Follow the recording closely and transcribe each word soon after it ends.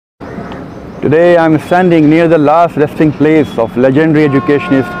Today I am standing near the last resting place of legendary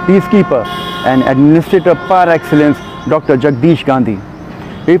educationist, peacekeeper and administrator par excellence Dr. Jagdish Gandhi.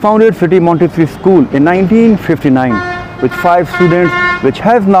 He founded City Montessori School in 1959 with 5 students, which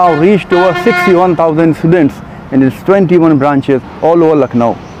has now reached over 61,000 students in its 21 branches all over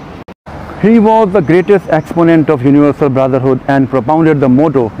Lucknow. He was the greatest exponent of universal brotherhood and propounded the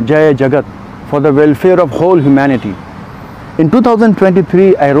motto Jai Jagat for the welfare of whole humanity. In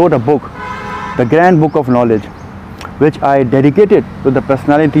 2023, I wrote a book, The Grand Book of Knowledge, which I dedicated to the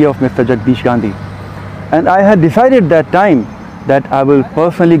personality of Mr. Jagdish Gandhi. And I had decided that time that I will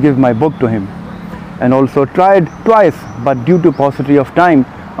personally give my book to him, and also tried twice, but due to paucity of time,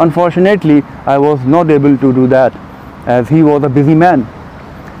 unfortunately I was not able to do that as he was a busy man.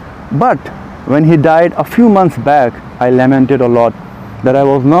 But when he died a few months back, I lamented a lot that I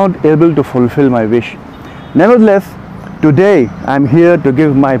was not able to fulfill my wish. Nevertheless, today I am here to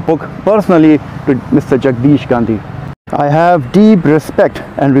give my book personally to Mr. Jagdish Gandhi. I have deep respect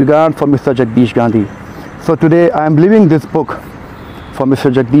and regard for Mr. Jagdish Gandhi. So today I am leaving this book for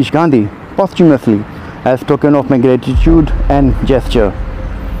Mr. Jagdish Gandhi posthumously as token of my gratitude and gesture.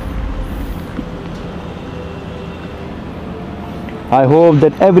 I hope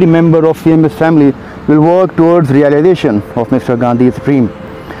that every member of CMS family will work towards realization of Mr. Gandhi's dream,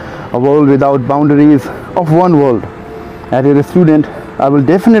 a world without boundaries, of one world. As a student, I will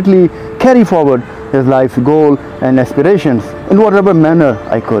definitely carry forward his life's goal and aspirations in whatever manner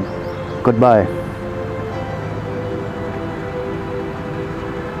I could. Goodbye.